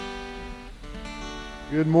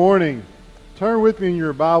Good morning. Turn with me in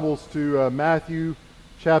your Bibles to Matthew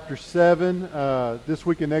chapter 7. This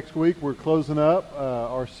week and next week we're closing up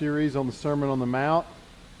our series on the Sermon on the Mount.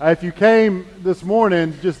 If you came this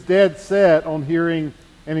morning just dead set on hearing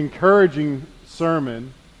an encouraging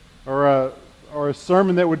sermon or a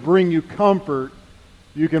sermon that would bring you comfort,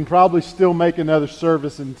 you can probably still make another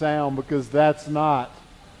service in town, because that's not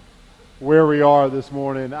where we are this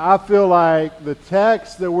morning. I feel like the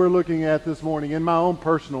text that we're looking at this morning, in my own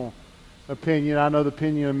personal opinion, I know the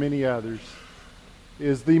opinion of many others,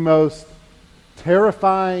 is the most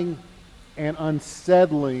terrifying and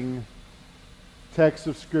unsettling text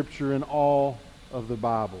of Scripture in all of the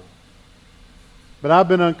Bible. But I've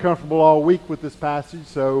been uncomfortable all week with this passage,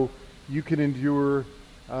 so you can endure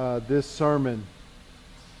this sermon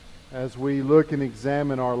as we look and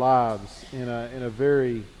examine our lives in a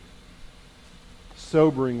very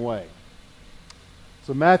sobering way.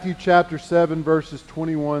 So Matthew chapter 7, verses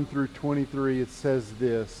 21 through 23, it says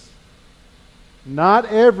this: "Not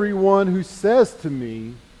everyone who says to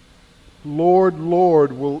me, 'Lord,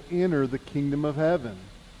 Lord,' will enter the kingdom of heaven,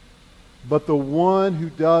 but the one who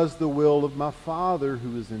does the will of my Father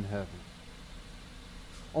who is in heaven.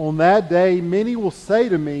 On that day many will say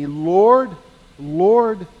to me, 'Lord,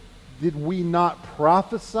 Lord, did we not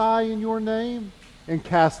prophesy in your name, and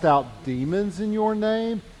cast out demons in your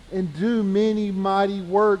name, and do many mighty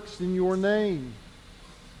works in your name?'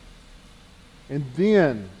 And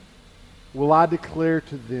then will I declare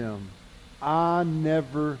to them, 'I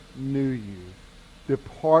never knew you.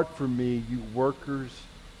 Depart from me, you workers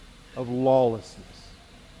of lawlessness.'"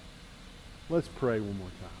 Let's pray one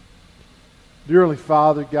more time. Dear Heavenly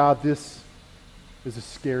Father, God, this is a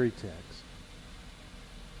scary text.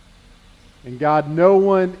 And God, no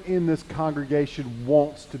one in this congregation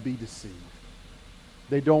wants to be deceived.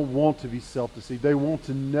 They don't want to be self-deceived. They want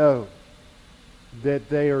to know that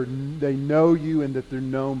they know you and that they're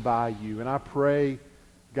known by you. And I pray,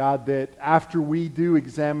 God, that after we do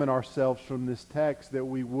examine ourselves from this text, that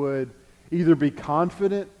we would either be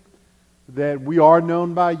confident that we are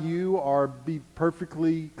known by you, or be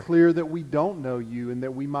perfectly clear that we don't know you, and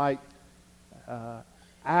that we might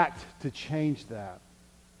act to change that.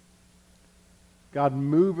 God,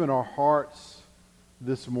 move in our hearts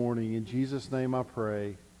this morning. In Jesus' name I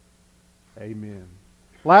pray. Amen.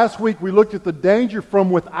 Last week we looked at the danger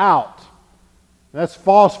from without. That's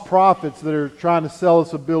false prophets that are trying to sell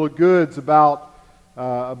us a bill of goods about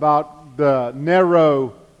the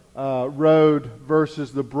narrow road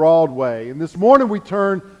versus the broad way. And this morning we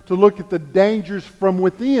turn to look at the dangers from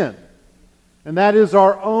within. And that is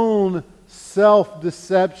our own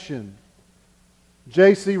self-deception.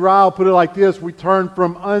 J.C. Ryle put it like this: we turn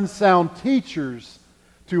from unsound teachers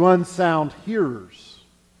to unsound hearers.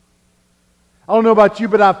 I don't know about you,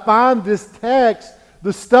 but I find this text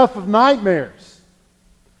the stuff of nightmares.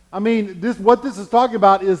 I mean, what this is talking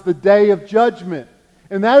about is the day of judgment.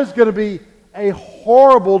 And that is going to be a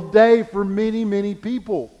horrible day for many, many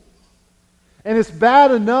people. And it's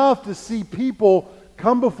bad enough to see people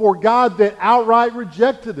come before God that outright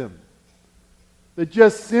rejected Him, that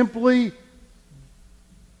just simply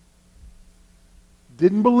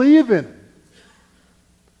didn't believe in Him.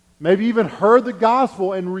 Maybe even heard the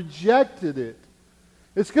gospel and rejected it.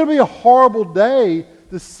 It's going to be a horrible day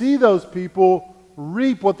to see those people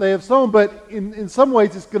reap what they have sown. But in some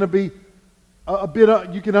ways it's going to be a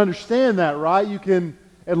bit, you can understand that, right? You can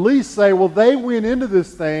at least say, well, they went into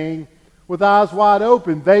this thing with eyes wide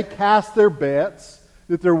open. They cast their bets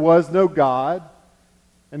that there was no God,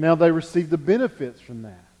 and now they receive the benefits from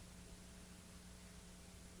that.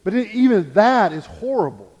 But even that is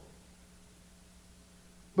horrible.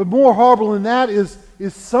 But more horrible than that is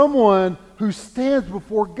someone who stands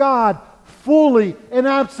before God fully and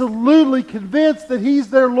absolutely convinced that He's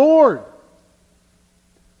their Lord.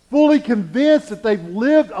 Fully convinced that they've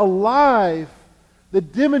lived a life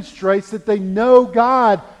that demonstrates that they know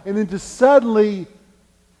God, and then to suddenly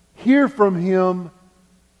hear from Him,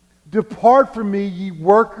 "Depart from me, ye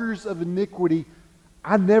workers of iniquity,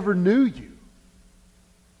 I never knew you."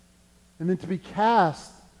 And then to be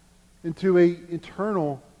cast into an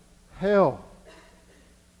eternal hell.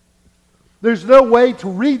 There's no way to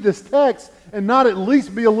read this text and not at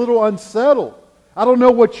least be a little unsettled. I don't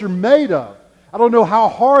know what you're made of. I don't know how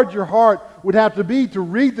hard your heart would have to be to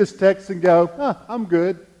read this text and go, I'm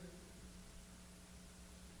good.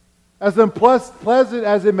 As unpleasant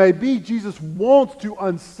as it may be, Jesus wants to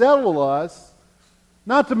unsettle us,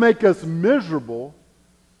 not to make us miserable,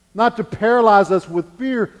 not to paralyze us with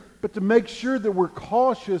fear, but to make sure that we're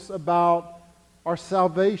cautious about our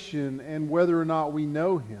salvation and whether or not we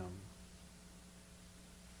know Him.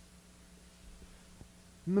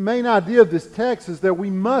 And the main idea of this text is that we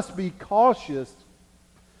must be cautious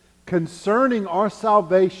concerning our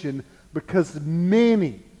salvation, because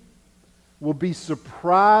many will be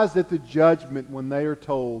surprised at the judgment when they are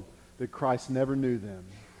told that Christ never knew them.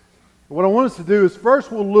 And what I want us to do is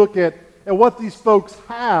first we'll look at what these folks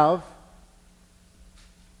have,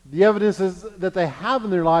 the evidences that they have in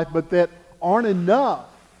their life, but that aren't enough.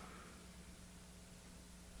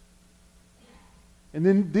 And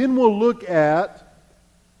then we'll look at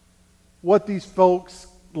what these folks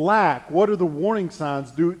lack. What are the warning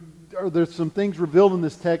signs? Are there some things revealed in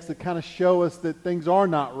this text that kind of show us that things are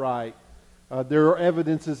not right? There are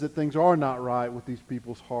evidences that things are not right with these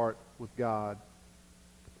people's heart with God.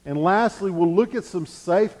 And lastly, we'll look at some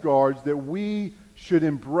safeguards that we should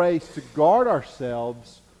embrace to guard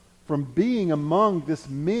ourselves from being among this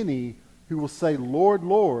many who will say, Lord,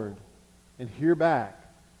 Lord, and hear back,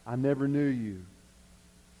 I never knew you.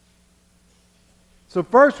 So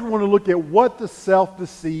first we want to look at what the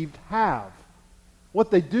self-deceived have. What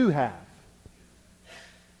they do have.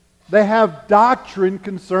 They have doctrine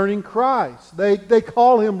concerning Christ. They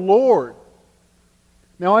call Him Lord.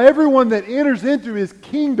 Now everyone that enters into His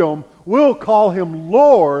kingdom will call Him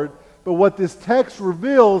Lord, but what this text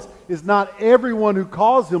reveals is not everyone who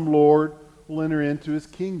calls Him Lord will enter into His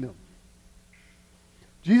kingdom.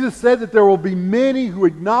 Jesus said that there will be many who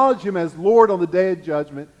acknowledge Him as Lord on the day of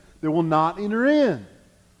judgment that will not enter in.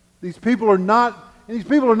 These people are not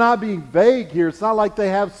being vague here. It's not like they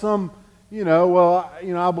have some,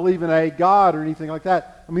 I believe in a God or anything like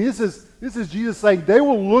that. I mean, this is Jesus saying they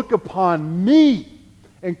will look upon me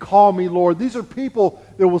and call me Lord. These are people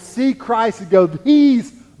that will see Christ and go,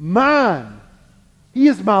 He's mine. He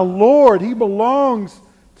is my Lord. He belongs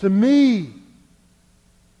to me.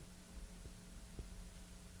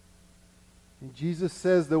 And Jesus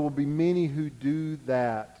says there will be many who do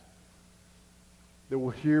that will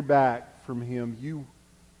hear back from Him,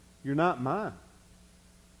 you're not mine.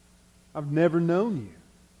 I've never known you.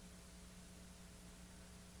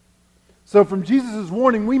 So from Jesus'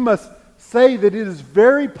 warning, we must say that it is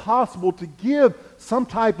very possible to give some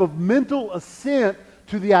type of mental assent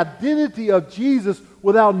to the identity of Jesus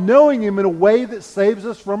without knowing Him in a way that saves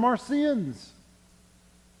us from our sins.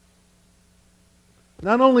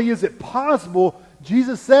 Not only is it possible,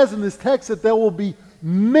 Jesus says in this text that there will be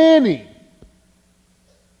many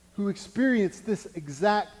who experience this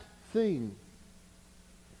exact thing.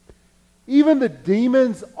 Even the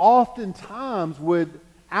demons oftentimes would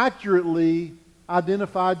accurately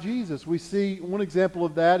identify Jesus. We see one example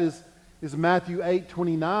of that is Matthew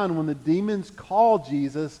 8:29, when the demons call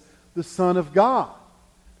Jesus the Son of God.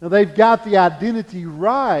 Now they've got the identity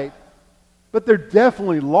right, but they're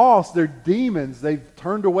definitely lost. They're demons. They've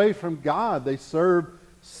turned away from God. They serve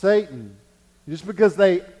Satan. Just because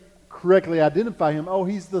they correctly identify Him, oh,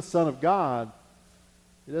 He's the Son of God,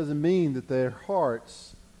 it doesn't mean that their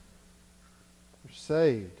hearts are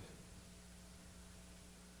saved.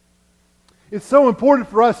 It's so important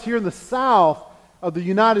for us here in the South of the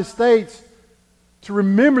United States to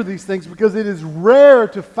remember these things, because it is rare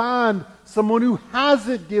to find someone who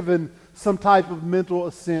hasn't given some type of mental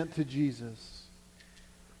assent to Jesus.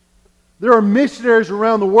 There are missionaries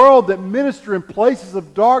around the world that minister in places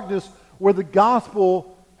of darkness where the gospel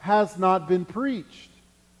has not been preached.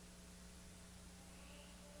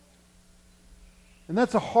 And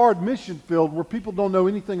that's a hard mission field where people don't know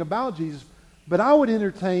anything about Jesus. But I would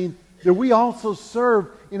entertain that we also serve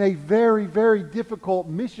in a very, very difficult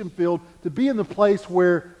mission field, to be in the place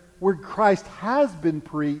where Christ has been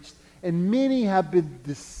preached, and many have been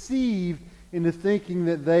deceived into thinking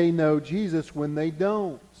that they know Jesus when they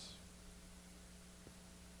don't.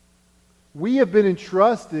 We have been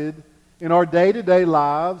entrusted in our day-to-day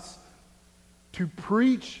lives to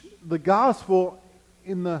preach the gospel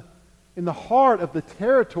in the heart of the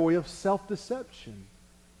territory of self-deception.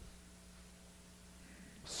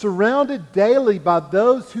 Surrounded daily by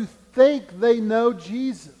those who think they know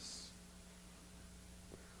Jesus.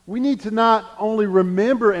 We need to not only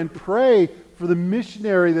remember and pray for the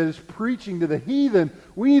missionary that is preaching to the heathen,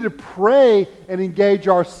 we need to pray and engage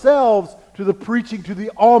ourselves to the preaching to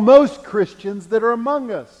the almost Christians that are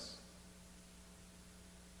among us.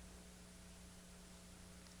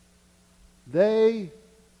 They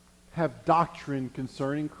have doctrine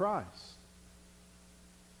concerning Christ.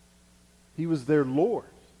 He was their Lord.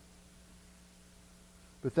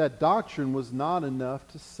 But that doctrine was not enough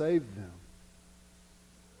to save them.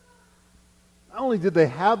 Not only did they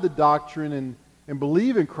have the doctrine and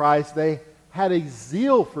believe in Christ, they had a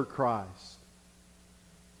zeal for Christ.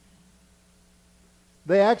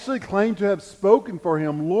 They actually claimed to have spoken for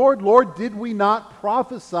Him. Lord, Lord, did we not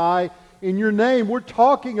prophesy in your name. We're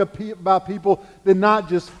talking about people that not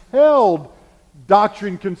just held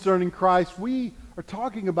doctrine concerning Christ. We are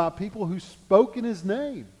talking about people who spoke in His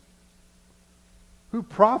name, who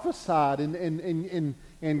prophesied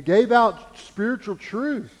and gave out spiritual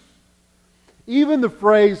truth. Even the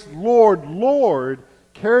phrase, Lord, Lord,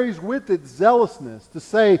 carries with it zealousness. To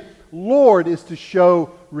say Lord is to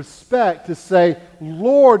show respect. To say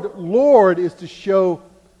Lord, Lord is to show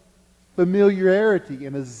familiarity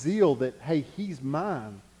and a zeal that, hey, He's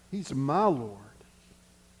mine. He's my Lord.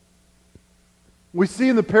 We see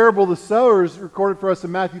in the parable of the sowers recorded for us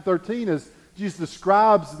in Matthew 13 as Jesus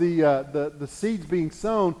describes the seeds being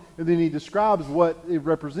sown, and then He describes what it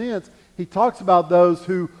represents. He talks about those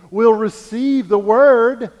who will receive the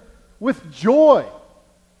word with joy.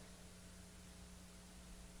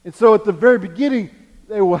 And so at the very beginning,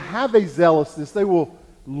 they will have a zealousness. They will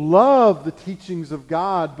love the teachings of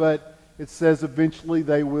God, but it says eventually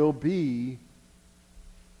they will be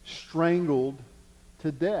strangled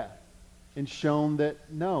to death and shown that,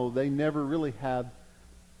 no, they never really had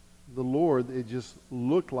the Lord. It just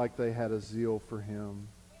looked like they had a zeal for Him.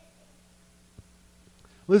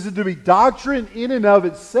 Listen to me. Doctrine in and of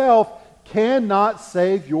itself cannot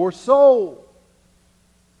save your soul.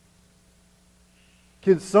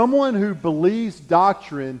 Can someone who believes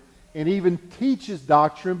doctrine and even teaches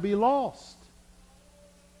doctrine be lost?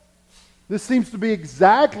 This seems to be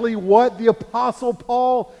exactly what the Apostle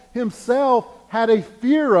Paul himself had a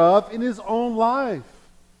fear of in his own life.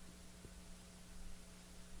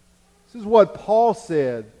 This is what Paul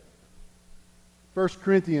said. 1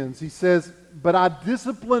 Corinthians, he says, "But I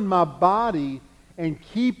discipline my body and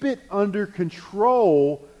keep it under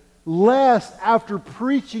control, lest after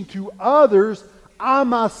preaching to others, I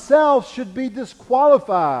myself should be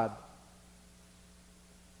disqualified."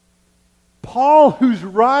 Paul, whose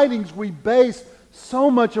writings we base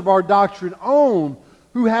so much of our doctrine on,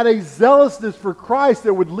 who had a zealousness for Christ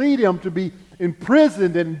that would lead him to be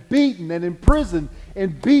imprisoned and beaten and imprisoned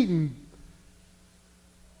and beaten.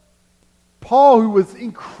 Paul, who was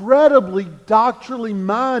incredibly doctrinally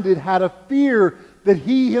minded, had a fear that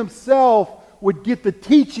he himself would get the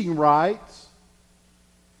teaching right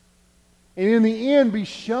and in the end be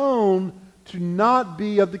shown to not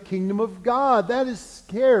be of the kingdom of God. That is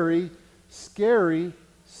scary, scary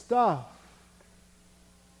stuff.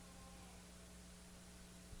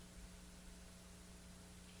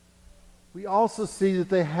 We also see that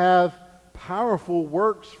they have powerful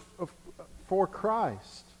works for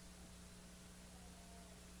Christ.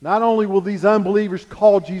 Not only will these unbelievers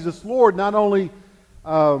call Jesus Lord, not only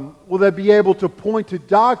will they be able to point to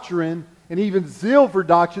doctrine and even zeal for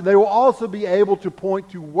doctrine, they will also be able to point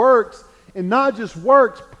to works, and not just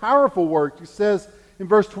works, powerful works. It says in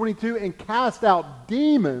verse 22, "And cast out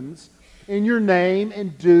demons in your name,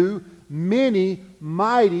 and do many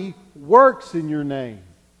mighty works in your name."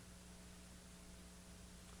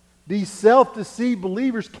 These self-deceived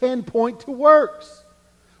believers can point to works.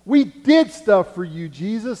 We did stuff for you,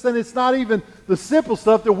 Jesus, and it's not even the simple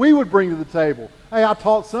stuff that we would bring to the table. Hey, I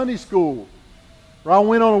taught Sunday school, or I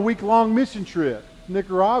went on a week-long mission trip to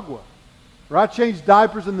Nicaragua, or I changed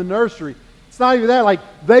diapers in the nursery. It's not even that. Like,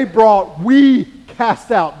 we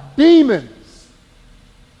cast out demons.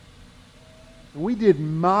 And we did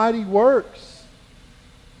mighty works.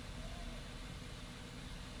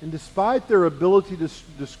 And despite their ability to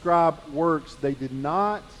describe works, they did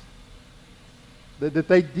not, that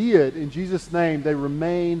they did, in Jesus' name, they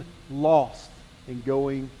remain lost and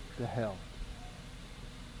going to hell.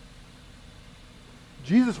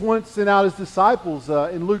 Jesus once sent out His disciples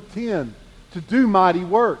in Luke 10 to do mighty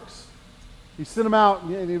works. He sent them out,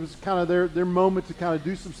 and it was kind of their moment to kind of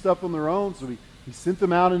do some stuff on their own. So he sent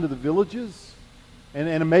them out into the villages, and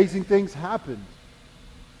amazing things happened.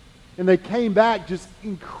 And they came back just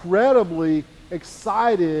incredibly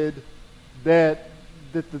excited that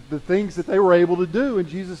the things that they were able to do in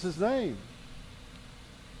Jesus' name.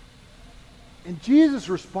 And Jesus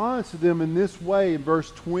responds to them in this way in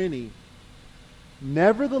verse 20.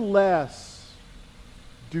 "Nevertheless,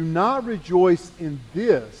 do not rejoice in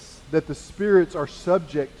this, that the spirits are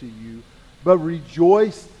subject to you, but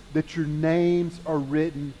rejoice that your names are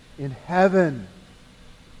written in heaven."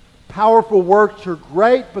 Powerful works are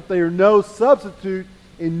great, but they are no substitute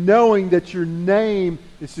in knowing that your name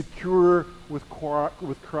is secure with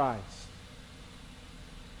Christ.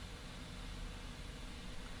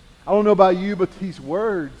 I don't know about you, but these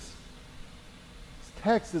words, this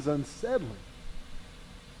text is unsettling.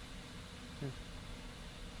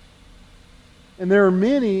 And there are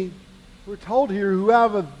many, we're told here, who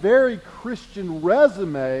have a very Christian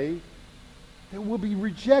resume that will be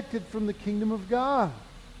rejected from the kingdom of God.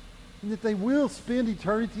 and that they will spend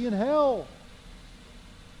eternity in hell.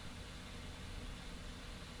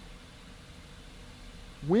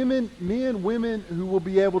 Men, women who will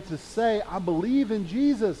be able to say, I believe in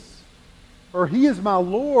Jesus, or He is my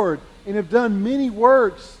Lord, and have done many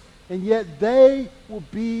works, and yet they will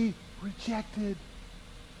be rejected.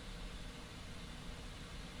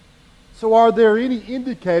 So are there any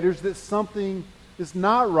indicators that something is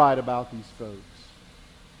not right about these folks?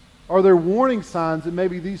 Are there warning signs that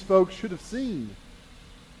maybe these folks should have seen?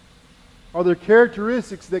 Are there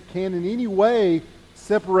characteristics that can in any way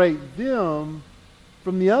separate them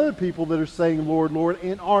from the other people that are saying, Lord, Lord,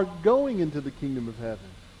 and are going into the kingdom of heaven?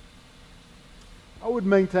 I would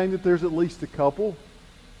maintain that there's at least a couple.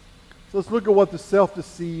 So let's look at what the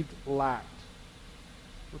self-deceived lacked.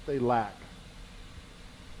 What they lack.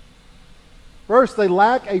 First, they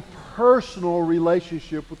lack a personal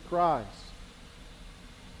relationship with Christ.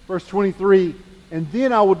 Verse 23, and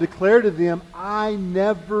then I will declare to them, I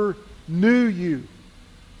never knew you.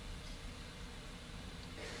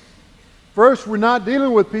 First, we're not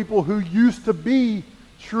dealing with people who used to be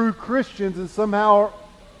true Christians and somehow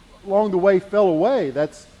along the way fell away.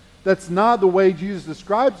 That's not the way Jesus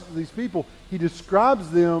describes these people. He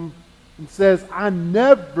describes them and says, I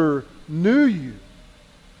never knew you.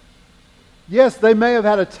 Yes, they may have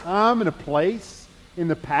had a time and a place in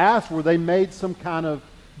the past where they made some kind of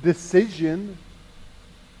decision,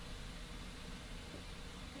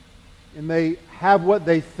 and they have what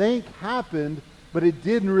they think happened, but it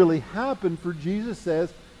didn't really happen. For Jesus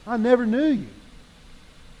says, I never knew you.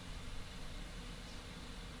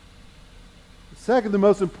 Second, the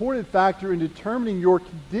most important factor in determining your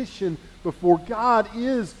condition before God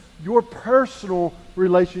is your personal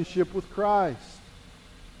relationship with Christ.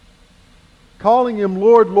 Calling Him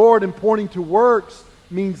Lord, Lord, and pointing to works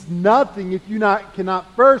means nothing if you cannot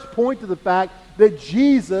first point to the fact that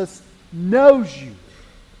Jesus knows you.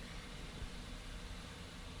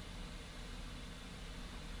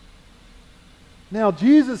 Now,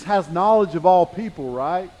 Jesus has knowledge of all people,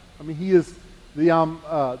 right? I mean, He is the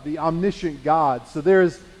omniscient God. So there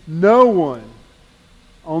is no one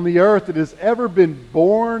on the earth that has ever been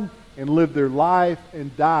born and lived their life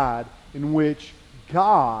and died in which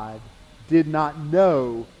God did not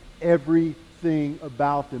know everything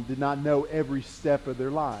about them, did not know every step of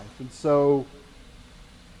their life. And so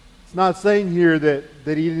it's not saying here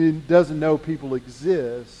that He doesn't know people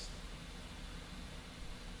exist.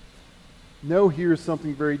 No, here is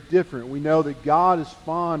something very different. We know that God is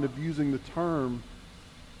fond of using the term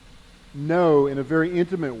know in a very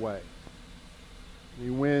intimate way. I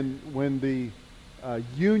mean, when the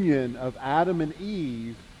union of Adam and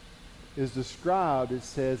Eve is described, it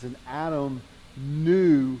says, and Adam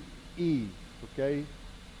knew Eve. Okay?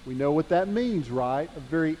 We know what that means, right? A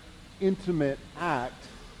very intimate act.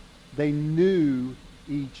 They knew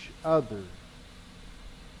each other.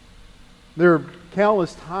 There are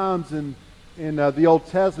countless times in the Old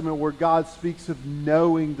Testament where God speaks of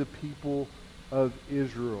knowing the people of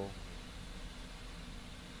Israel.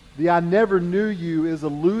 The I never knew you is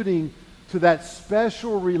alluding to that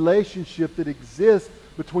special relationship that exists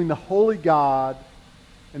between the holy God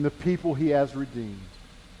and the people He has redeemed.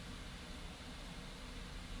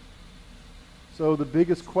 So the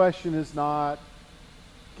biggest question is not,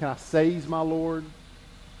 can I say He's my Lord?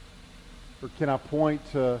 Or can I point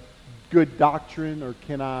to good doctrine? Or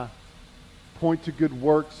can I point to good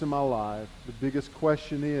works in my life? The biggest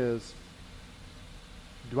question is,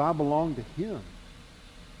 do I belong to Him?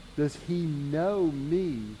 Does He know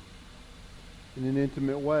me in an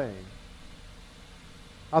intimate way?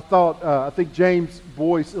 I think James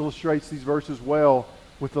Boyce illustrates these verses well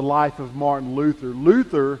with the life of Martin Luther.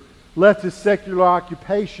 Luther left his secular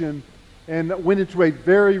occupation and went into a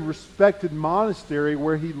very respected monastery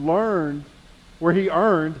where he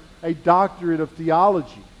earned a doctorate of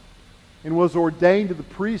theology and was ordained to the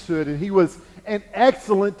priesthood, and he was an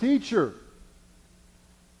excellent teacher.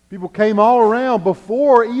 People came all around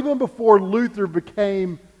even before Luther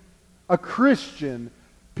became a Christian.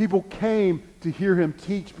 People came to hear him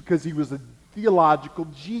teach because he was a theological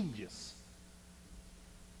genius.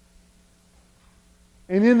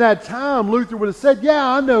 And in that time, Luther would have said, yeah,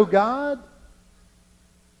 I know God.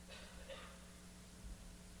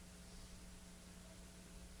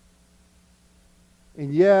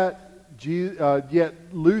 And yet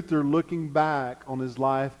Luther, looking back on his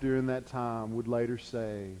life during that time, would later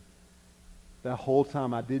say, that whole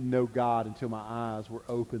time I didn't know God until my eyes were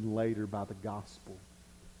opened later by the gospel.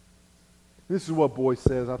 This is what Boyce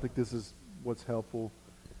says. I think this is what's helpful.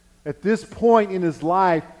 At this point in his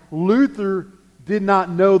life, Luther did not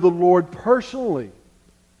know the Lord personally.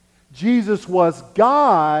 Jesus was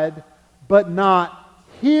God, but not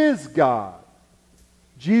his God.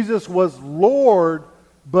 Jesus was Lord,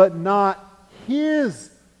 but not his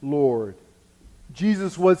Lord.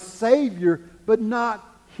 Jesus was Savior, but not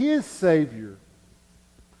his Savior.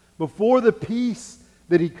 Before the peace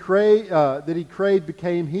that he craved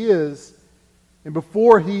became his, and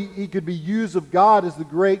before he could be used of God as the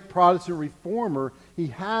great Protestant reformer, he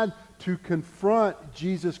had to confront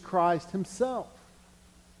Jesus Christ himself.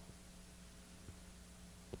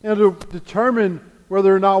 Now, to determine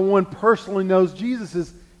whether or not one personally knows Jesus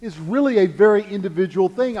is really a very individual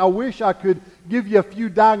thing. I wish I could give you a few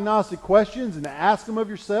diagnostic questions and ask them of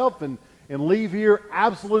yourself and leave here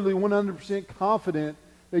absolutely 100% confident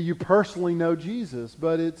that you personally know Jesus.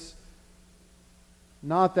 But it's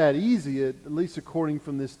not that easy, at least according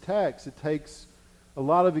from this text. It takes a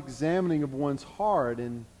lot of examining of one's heart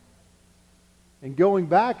and going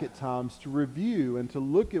back at times to review and to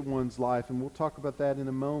look at one's life, and we'll talk about that in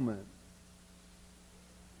a moment.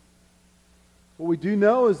 What we do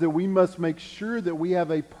know is that we must make sure that we have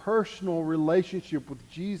a personal relationship with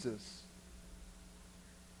Jesus.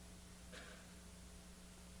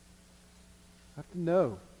 I have to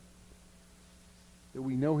know that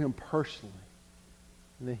we know him personally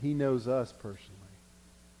and that he knows us personally.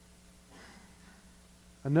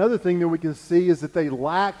 Another thing that we can see is that they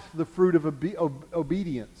lacked the fruit of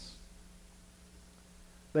obedience.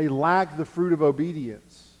 They lacked the fruit of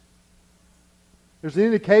obedience. There's an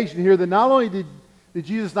indication here that not only did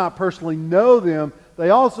Jesus not personally know them,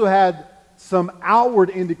 they also had some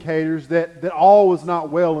outward indicators that all was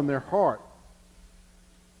not well in their heart.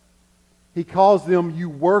 He calls them, you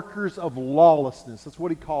workers of lawlessness. That's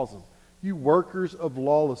what he calls them. You workers of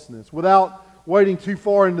lawlessness. Without wading too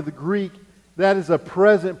far into the Greek, that is a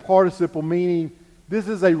present participle, meaning this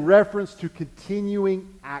is a reference to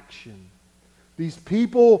continuing action. These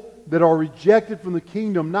people that are rejected from the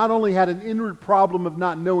kingdom not only had an inward problem of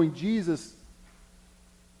not knowing Jesus,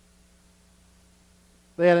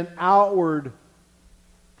 they had an outward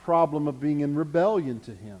problem of being in rebellion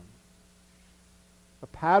to him. A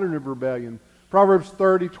pattern of rebellion. Proverbs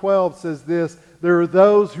 30:12 says this, there are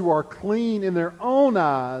those who are clean in their own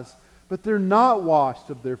eyes, but they're not washed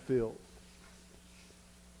of their filth.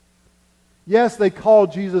 Yes, they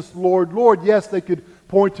called Jesus Lord, Lord. Yes, they could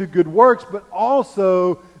point to good works, but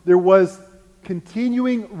also there was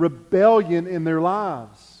continuing rebellion in their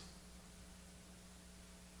lives.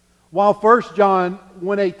 While 1 John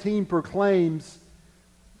 1:18 proclaims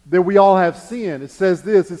that we all have sin, it says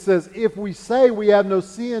this, it says, if we say we have no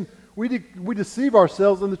sin, we deceive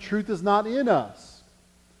ourselves and the truth is not in us.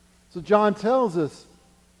 So John tells us,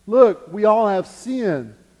 look, we all have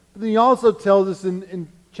sin. But then he also tells us in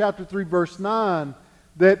chapter 3, verse 9,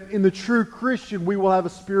 that in the true Christian we will have a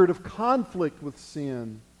spirit of conflict with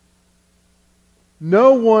sin.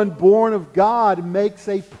 No one born of God makes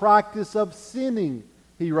a practice of sinning,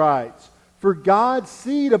 he writes. For God's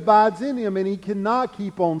seed abides in him, and he cannot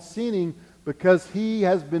keep on sinning because he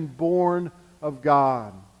has been born of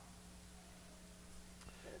God.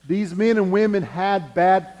 These men and women had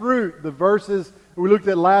bad fruit. The verses we looked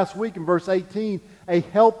at last week in verse 18, a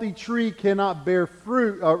healthy tree cannot bear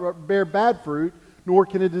fruit or bear bad fruit, nor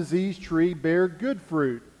can a diseased tree bear good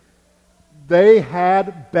fruit. They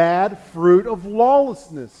had bad fruit of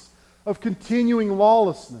lawlessness, of continuing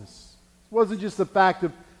lawlessness. It wasn't just the fact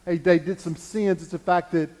of, hey, they did some sins. It's the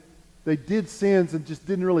fact that they did sins and just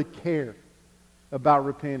didn't really care about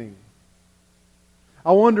repenting.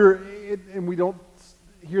 I wonder, and we don't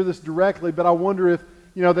hear this directly, but I wonder if,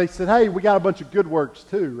 they said, hey, we got a bunch of good works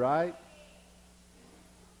too, right?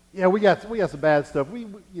 Yeah, we got some bad stuff.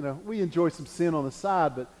 We enjoy some sin on the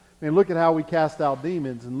side, but man, look at how we cast out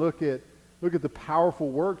demons, and look at the powerful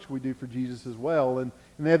works we do for Jesus as well. And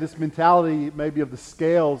they have this mentality maybe of the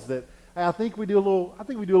scales that, hey, I think we do a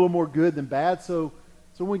little more good than bad. So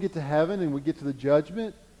when we get to heaven and we get to the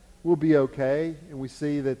judgment, we'll be okay. And we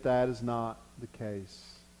see that is not the case.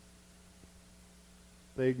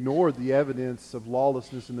 They ignored the evidence of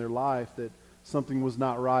lawlessness in their life, that something was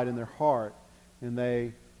not right in their heart, and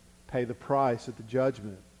they pay the price at the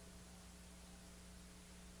judgment.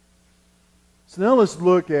 So now let's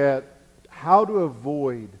look at how to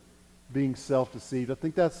avoid being self-deceived. I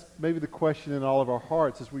think that's maybe the question in all of our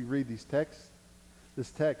hearts as we read this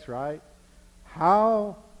text, right?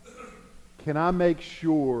 How can I make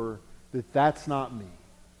sure that that's not me?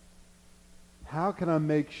 How can I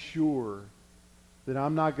make sure that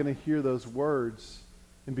I'm not going to hear those words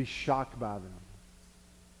and be shocked by them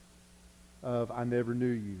of, I never knew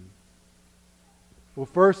you? Well,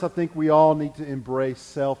 first, I think we all need to embrace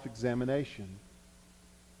self-examination.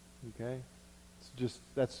 Okay?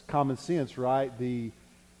 That's common sense, right? The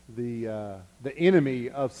the enemy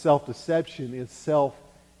of self-deception is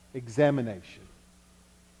self-examination.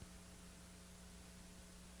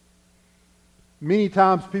 Many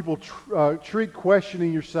times people treat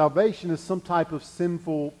questioning your salvation as some type of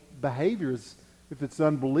sinful behaviors, if it's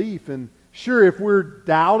unbelief. And sure, if we're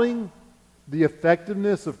doubting the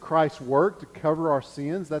effectiveness of Christ's work to cover our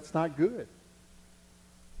sins, that's not good.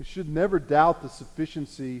 We should never doubt the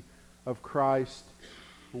sufficiency of Christ's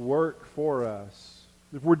work for us.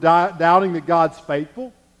 If we're doubting that God's faithful,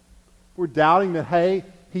 if we're doubting that, hey,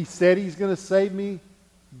 He said He's going to save me,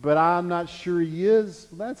 but I'm not sure He is,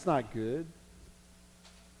 well, that's not good.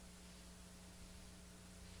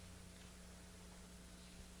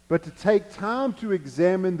 But to take time to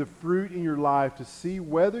examine the fruit in your life to see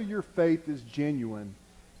whether your faith is genuine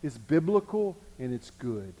is biblical and it's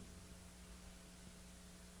good.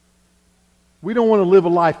 We don't want to live a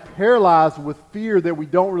life paralyzed with fear that we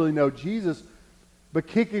don't really know Jesus, but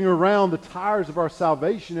kicking around the tires of our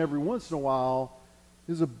salvation every once in a while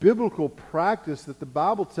is a biblical practice that the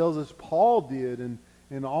Bible tells us Paul did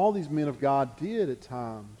and all these men of God did at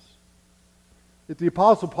times. If the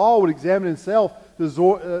Apostle Paul would examine himself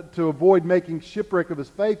to avoid making shipwreck of his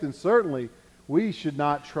faith, then certainly we should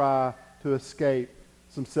not try to escape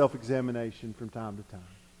some self-examination from time to time.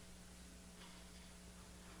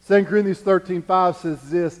 2 Corinthians 13:5 says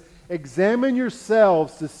this, "Examine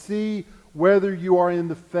yourselves to see whether you are in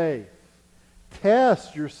the faith.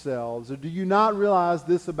 Test yourselves, or do you not realize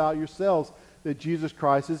this about yourselves, that Jesus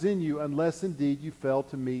Christ is in you, unless indeed you fail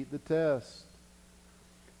to meet the test?"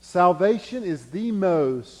 Salvation is the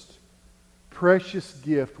most precious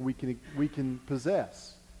gift we can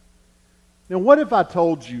possess. Now, what if I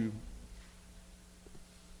told you,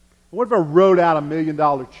 what if I wrote out $1 million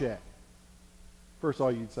check? First of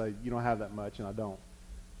all, you'd say, you don't have that much, and I don't.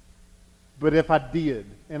 But if I did,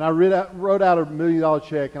 and I wrote out $1 million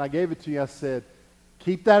check, and I gave it to you, I said,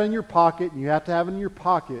 keep that in your pocket, and you have to have it in your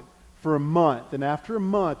pocket for a month. And after a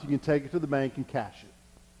month, you can take it to the bank and cash it.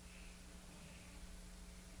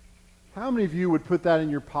 How many of you would put that in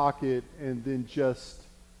your pocket and then just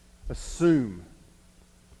assume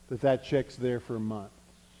that that check's there for a month?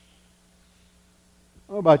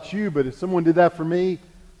 I don't know about you, but if someone did that for me,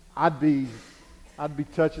 I'd be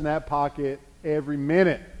touching that pocket every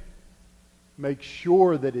minute. Make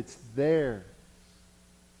sure that it's there.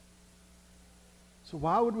 So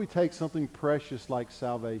why would we take something precious like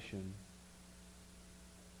salvation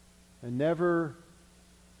and never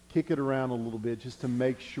kick it around a little bit just to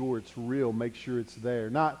make sure it's real, make sure it's there?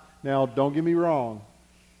 Now, don't get me wrong.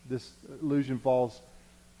 This illusion falls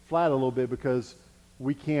flat a little bit because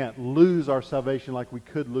we can't lose our salvation like we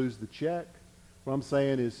could lose the check. What I'm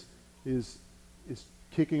saying is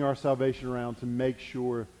kicking our salvation around to make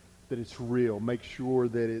sure that it's real, make sure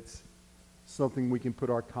that it's something we can put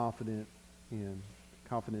our confidence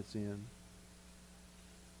in.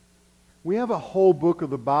 We have a whole book of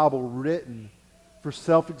the Bible written for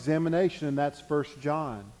self-examination, and that's 1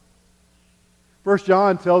 John. 1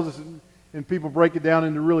 John tells us, and people break it down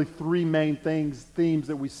into really three main themes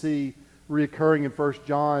that we see reoccurring in 1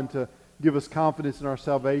 John to give us confidence in our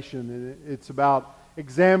salvation. And it's about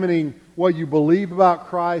examining what you believe about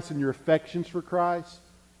Christ and your affections for Christ.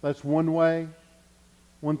 That's one way.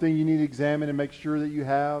 One thing you need to examine and make sure that you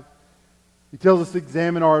have. He tells us to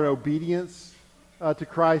examine our obedience to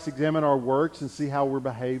Christ, examine our works and see how we're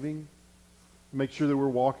behaving. Make sure that we're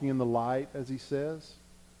walking in the light, as he says.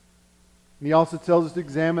 And he also tells us to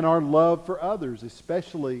examine our love for others,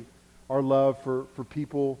 especially our love for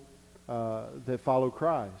people that follow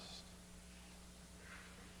Christ.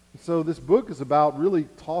 And so this book is about really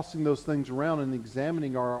tossing those things around and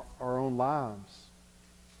examining our own lives.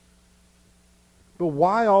 But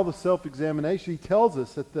why all the self-examination? He tells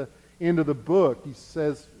us at the end of the book, he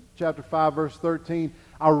says, chapter 5, verse 13,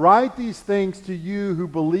 "I write these things to you who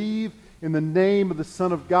believe in the name of the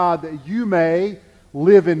Son of God, that you may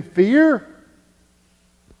live in fear?"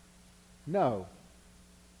 No.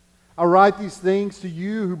 "I write these things to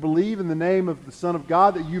you who believe in the name of the Son of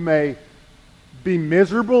God, that you may be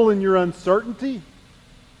miserable in your uncertainty?"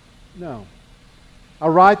 No. "I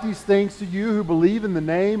write these things to you who believe in the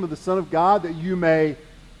name of the Son of God, that you may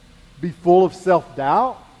be full of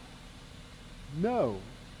self-doubt?" No.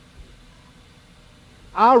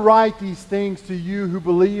 "I write these things to you who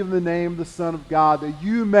believe in the name of the Son of God, that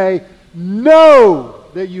you may know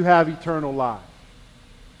that you have eternal life."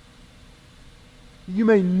 You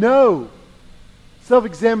may know.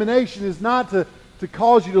 Self-examination is not to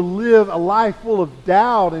cause you to live a life full of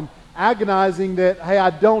doubt and agonizing that, hey, I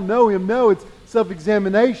don't know him. No, it's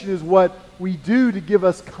self-examination is what we do to give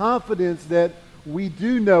us confidence that we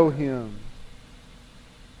do know him.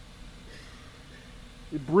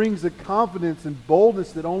 It brings a confidence and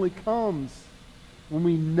boldness that only comes when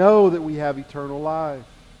we know that we have eternal life.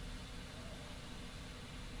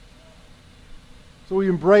 So we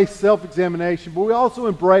embrace self-examination, but we also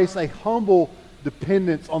embrace a humble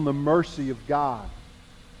dependence on the mercy of God.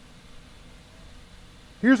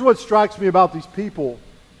 Here's what strikes me about these people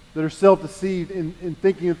that are self-deceived in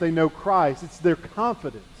thinking that they know Christ. It's their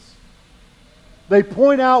confidence. They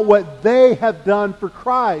point out what they have done for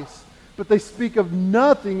Christ, but they speak of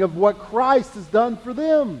nothing of what Christ has done for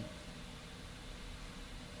them.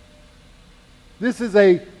 This is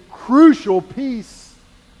a crucial piece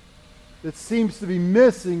that seems to be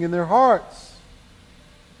missing in their hearts.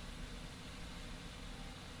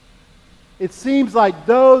 It seems like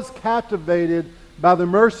those captivated by the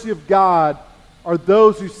mercy of God are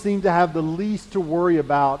those who seem to have the least to worry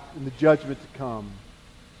about in the judgment to come.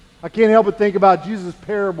 I can't help but think about Jesus'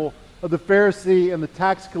 parable of the Pharisee and the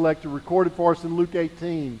tax collector recorded for us in Luke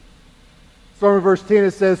 18. Starting in verse 10,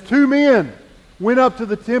 it says, 2 men went up to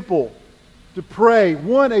the temple to pray,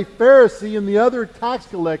 one a Pharisee and the other a tax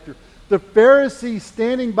collector. The Pharisee,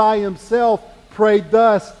 standing by himself, prayed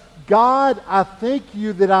thus, God, I thank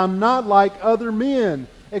you that I'm not like other men,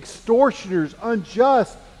 extortioners,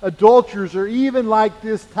 unjust, adulterers, or even like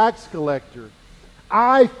this tax collector.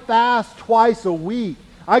 I fast twice a week.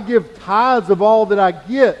 I give tithes of all that I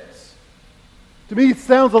get. To me, it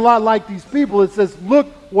sounds a lot like these people. It says, look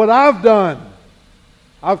what I've done.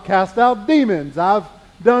 I've cast out demons. I've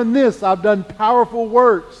done this. I've done powerful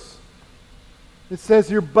works. It says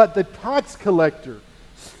here, but the tax collector,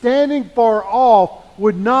 standing far off,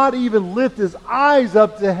 would not even lift his eyes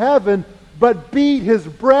up to heaven, but beat his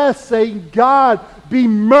breast, saying, God, be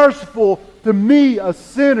merciful to me, a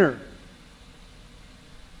sinner.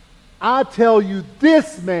 I tell you,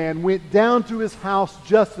 this man went down to his house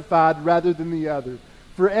justified rather than the other.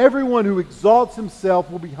 For everyone who exalts himself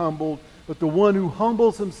will be humbled, but the one who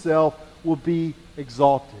humbles himself will be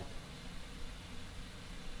exalted.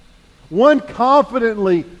 One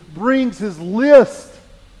confidently brings his list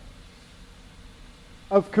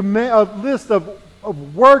of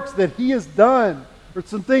works that he has done, or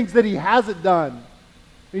some things that he hasn't done.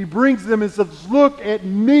 And he brings them and says, look at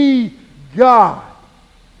me, God.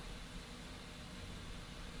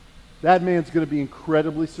 That man's going to be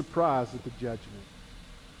incredibly surprised at the judgment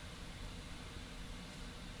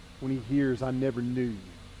when he hears, I never knew you.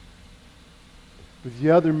 But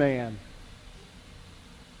the other man,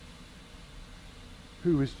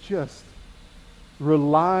 who is just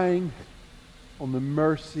relying on the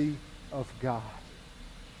mercy of God.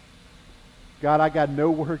 God, I got no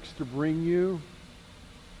works to bring you.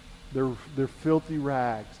 They're filthy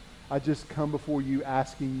rags. I just come before you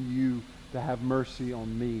asking you to have mercy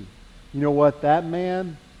on me. You know what? That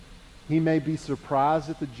man, he may be surprised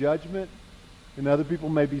at the judgment, and other people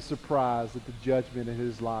may be surprised at the judgment in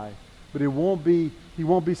his life. But he won't be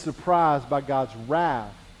surprised by God's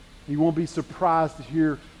wrath. He won't be surprised to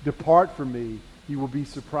hear, depart from me. He will be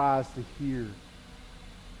surprised to hear,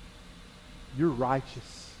 you're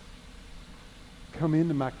righteous. Come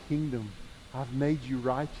into my kingdom. I've made you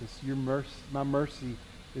righteous. My mercy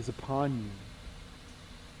is upon you.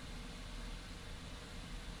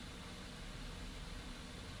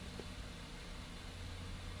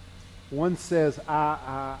 One says,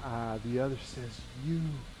 I. The other says, you,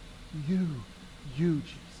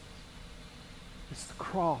 Jesus. It's the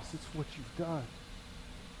cross. It's what you've done.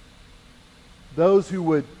 Those who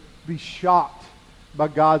would be shocked by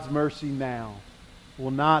God's mercy now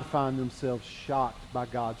will not find themselves shocked by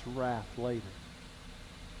God's wrath later.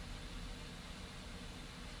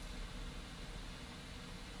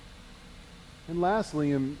 And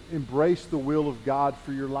lastly, embrace the will of God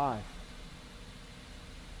for your life.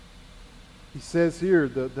 He says here,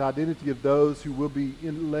 the identity of those who will be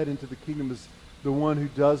led into the kingdom is the one who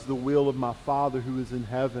does the will of my Father who is in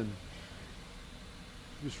heaven.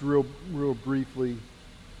 Just real briefly,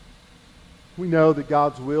 we know that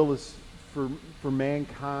God's will is for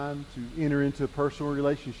mankind to enter into a personal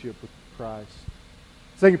relationship with Christ.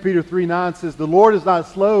 2 Peter 3:9 says, the Lord is not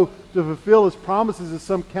slow to fulfill his promises, as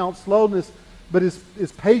some count slowness, but is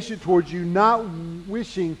patient towards you, not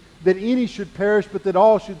wishing that any should perish, but that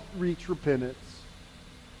all should reach repentance.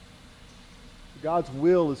 God's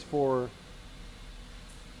will is for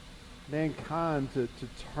mankind to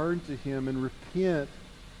turn to him and repent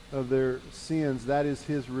of their sins. That is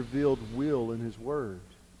his revealed will in his word.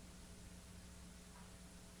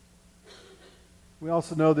 We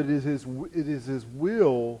also know that it is his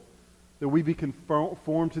will that we be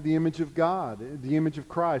conformed to the image of God, the image of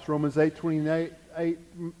Christ. Romans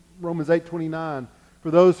 8:29. For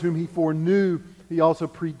those whom he foreknew, he also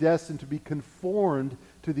predestined to be conformed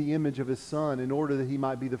to the image of his Son in order that he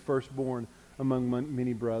might be the firstborn among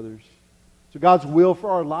many brothers. So God's will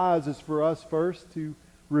for our lives is for us first to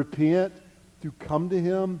repent, to come to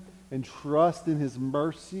him and trust in his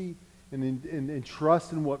mercy and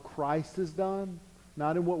trust in what Christ has done.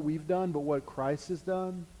 Not in what we've done, but what Christ has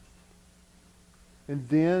done. And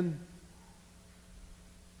then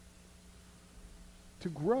to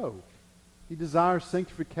grow. He desires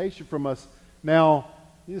sanctification from us. Now,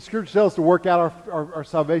 the Scripture tells us to work out our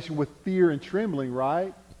salvation with fear and trembling,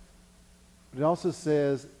 right? But it also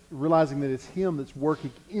says, realizing that it's him that's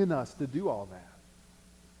working in us to do all that.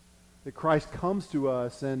 That Christ comes to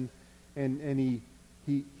us and he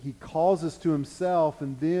calls us to himself,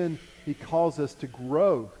 and then he calls us to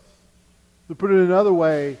growth. To put it another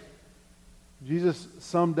way, Jesus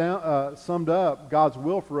summed up God's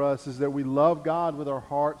will for us is that we love God with our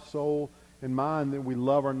heart, soul, and mind, that we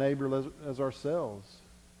love our neighbor as ourselves.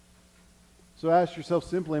 So ask yourself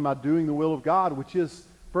simply, am I doing the will of God, which is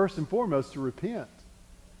first and foremost to repent,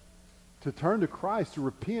 to turn to Christ, to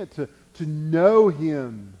repent, to know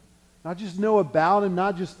him. Not just know about him,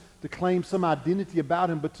 not just to claim some identity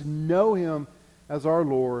about him, but to know him as our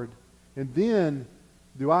Lord. And then,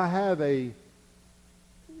 do I have it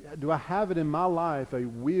in my life, a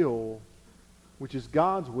will, which is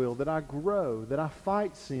God's will, that I grow, that I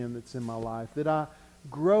fight sin that's in my life, that I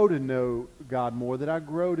grow to know God more, that I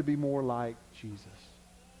grow to be more like Jesus.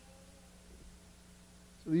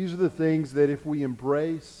 So these are the things that if we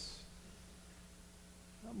embrace,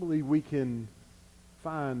 I believe we can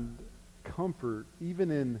find comfort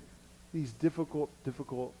even in these difficult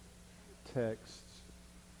texts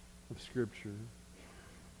of Scripture.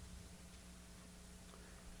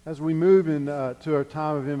 As we move to our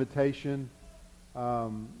time of invitation,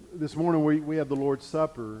 this morning we have the Lord's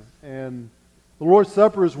Supper. And the Lord's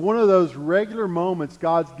Supper is one of those regular moments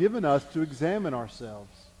God's given us to examine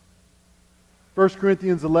ourselves. 1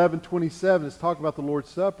 Corinthians 11:27 is talking about the Lord's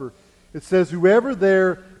Supper. It says, "Whoever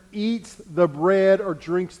there eats the bread or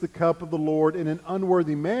drinks the cup of the Lord in an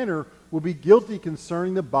unworthy manner will be guilty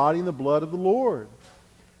concerning the body and the blood of the Lord.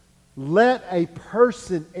 Let a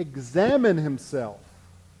person examine himself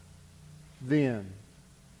then,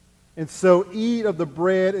 and so eat of the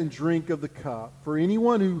bread and drink of the cup. For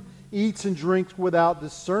anyone who eats and drinks without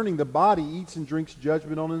discerning the body eats and drinks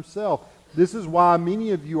judgment on himself. This is why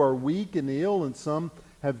many of you are weak and ill, and some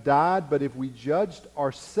have died. But if we judged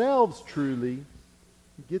ourselves truly,"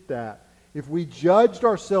 get that, "if we judged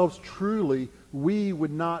ourselves truly, we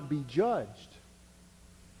would not be judged."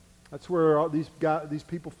 That's where all these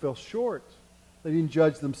people fell short. They didn't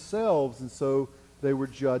judge themselves, and so they were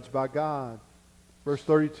judged by God. Verse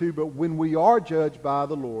 32, "But when we are judged by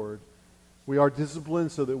the Lord, we are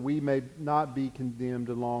disciplined so that we may not be condemned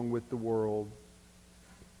along with the world."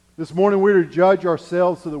 This morning we're to judge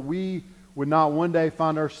ourselves so that we would not one day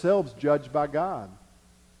find ourselves judged by God.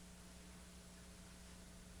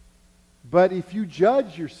 But if you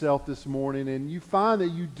judge yourself this morning and you find that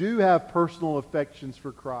you do have personal affections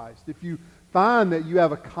for Christ, if you find that you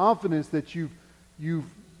have a confidence that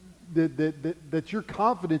that your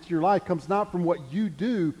confidence in your life comes not from what you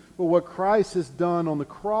do, but what Christ has done on the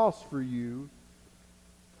cross for you,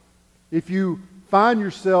 if you find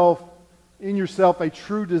in yourself a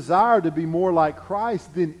true desire to be more like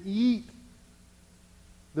Christ, then eat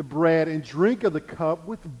the bread and drink of the cup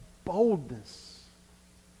with boldness.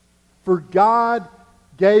 For God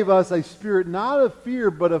gave us a spirit not of fear,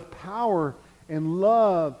 but of power and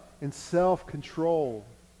love and self-control.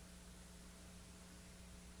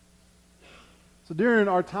 So during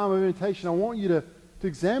our time of invitation, I want you to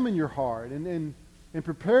examine your heart and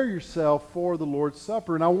prepare yourself for the Lord's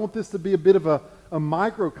Supper. And I want this to be a bit of a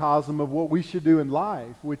microcosm of what we should do in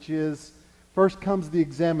life, which is, first comes the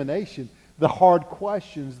examination, the hard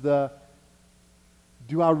questions,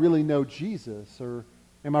 do I really know Jesus? Or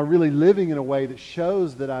am I really living in a way that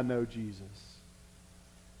shows that I know Jesus?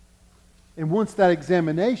 And once that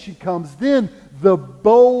examination comes, then the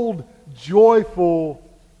bold, joyful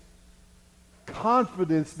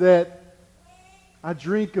confidence that I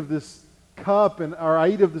drink of this cup or I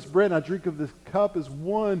eat of this bread and I drink of this cup as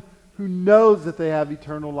one who knows that they have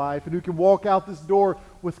eternal life and who can walk out this door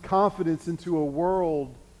with confidence into a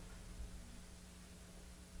world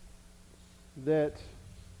that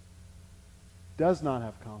does not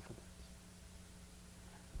have confidence.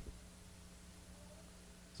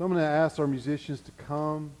 So I'm going to ask our musicians to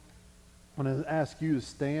come. I'm going to ask you to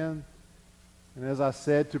stand. And as I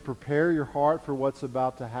said, to prepare your heart for what's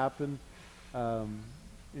about to happen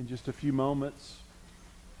in just a few moments.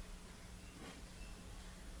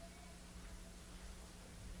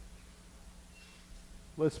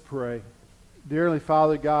 Let's pray. Dearly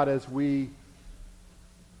Father God, as we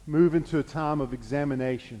move into a time of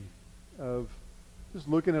examination, of just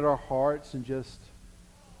looking at our hearts and just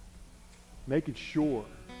making sure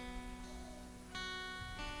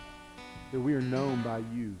that we are known by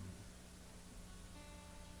you.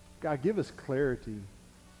 God, give us clarity.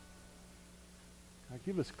 God,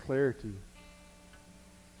 give us clarity.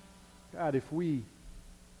 God, if we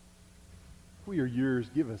are yours,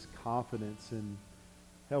 give us confidence and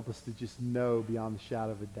help us to just know beyond the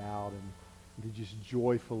shadow of a doubt and to just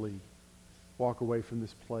joyfully walk away from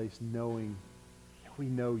this place knowing that we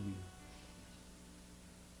know you.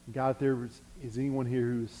 God, if there is anyone here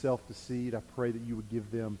who is self-deceived, I pray that you would give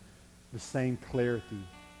them the same clarity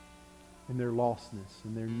in their lostness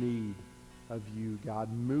and their need of you.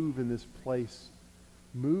 God, move in this place.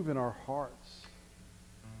 Move in our hearts.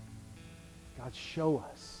 God, show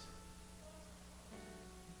us.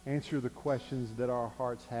 Answer the questions that our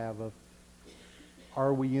hearts have of,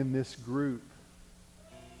 are we in this group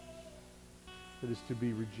that is to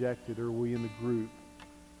be rejected, or are we in the group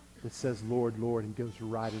that says, Lord, Lord, and goes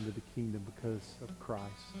right into the kingdom because of Christ?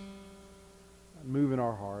 Move in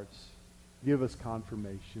our hearts. Give us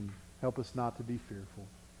confirmation. Help us not to be fearful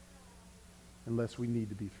unless we need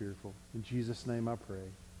to be fearful. In Jesus' name I pray.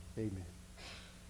 Amen.